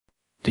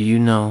Do you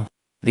know?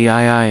 The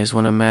ii is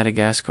one of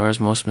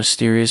Madagascar's most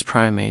mysterious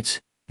primates,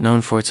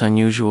 known for its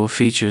unusual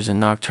features and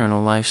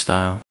nocturnal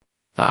lifestyle.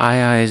 The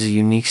ii is a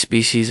unique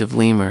species of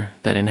lemur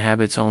that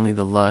inhabits only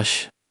the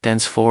lush,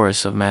 dense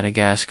forests of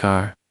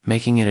Madagascar,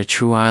 making it a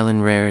true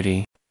island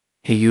rarity.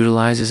 He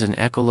utilizes an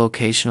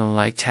echolocational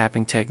light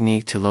tapping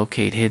technique to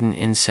locate hidden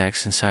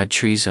insects inside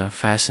trees, a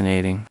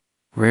fascinating,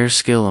 rare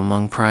skill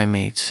among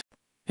primates.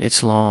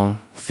 Its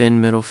long,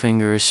 thin middle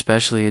finger is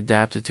specially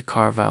adapted to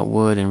carve out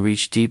wood and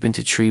reach deep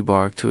into tree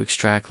bark to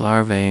extract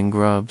larvae and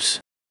grubs.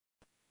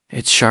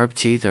 Its sharp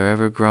teeth are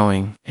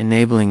ever-growing,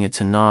 enabling it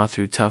to gnaw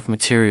through tough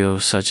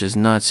materials such as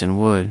nuts and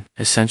wood,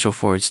 essential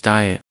for its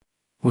diet.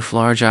 With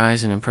large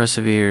eyes and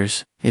impressive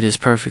ears, it is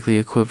perfectly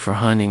equipped for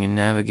hunting and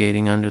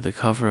navigating under the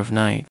cover of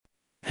night.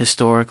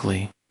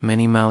 Historically,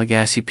 many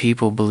Malagasy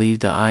people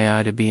believed the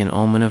ii to be an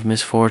omen of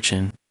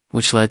misfortune,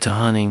 which led to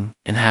hunting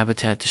and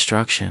habitat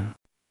destruction.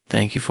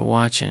 Thank you for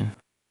watching.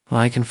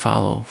 Like and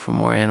follow for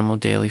more animal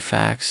daily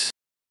facts.